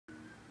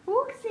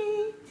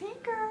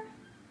Fixing.Tinker.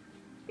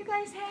 You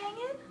guys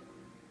hanging?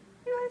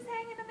 You guys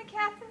hanging in the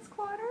captain's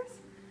quarters?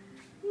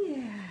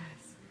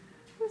 Yes.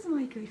 Who's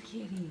my good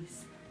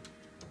kitties?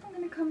 I'm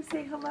gonna come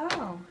say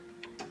hello.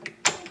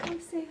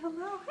 Come say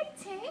hello. Hi,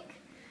 Tink.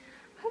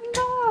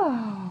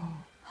 Hello.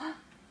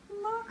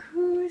 Look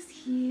who's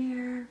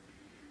here.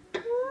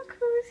 Look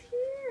who's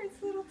here.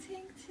 It's little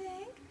Tink,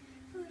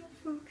 little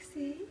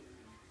Fuchsie.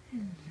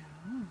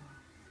 Hello.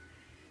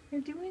 They're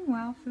doing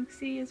well.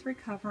 Fuchsie is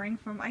recovering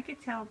from, I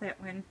could tell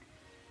that when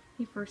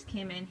he first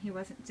came in, he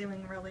wasn't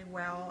doing really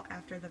well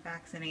after the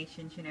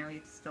vaccinations. You know,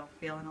 he's still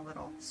feeling a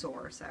little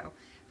sore, so.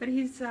 But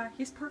he's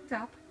perked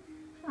up.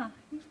 Huh,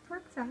 he's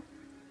perked up.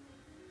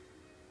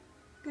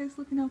 You guys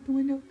looking out the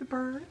window at the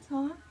birds,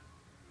 huh?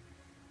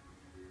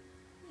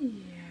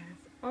 Yes.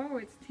 Oh,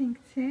 it's Tink.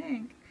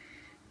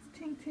 It's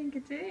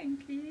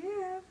Tink.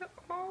 Yes.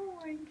 Oh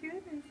my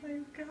goodness,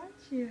 I've got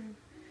you.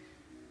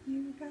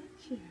 You got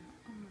you.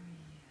 Oh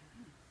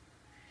yeah.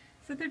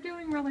 So they're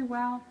doing really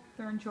well.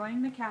 They're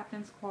enjoying the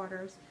captain's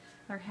quarters.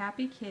 They're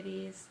happy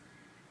kitties,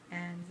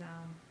 and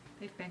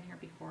they've been here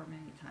before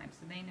many times,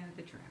 so they know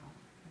the drill.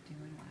 They're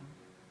doing well.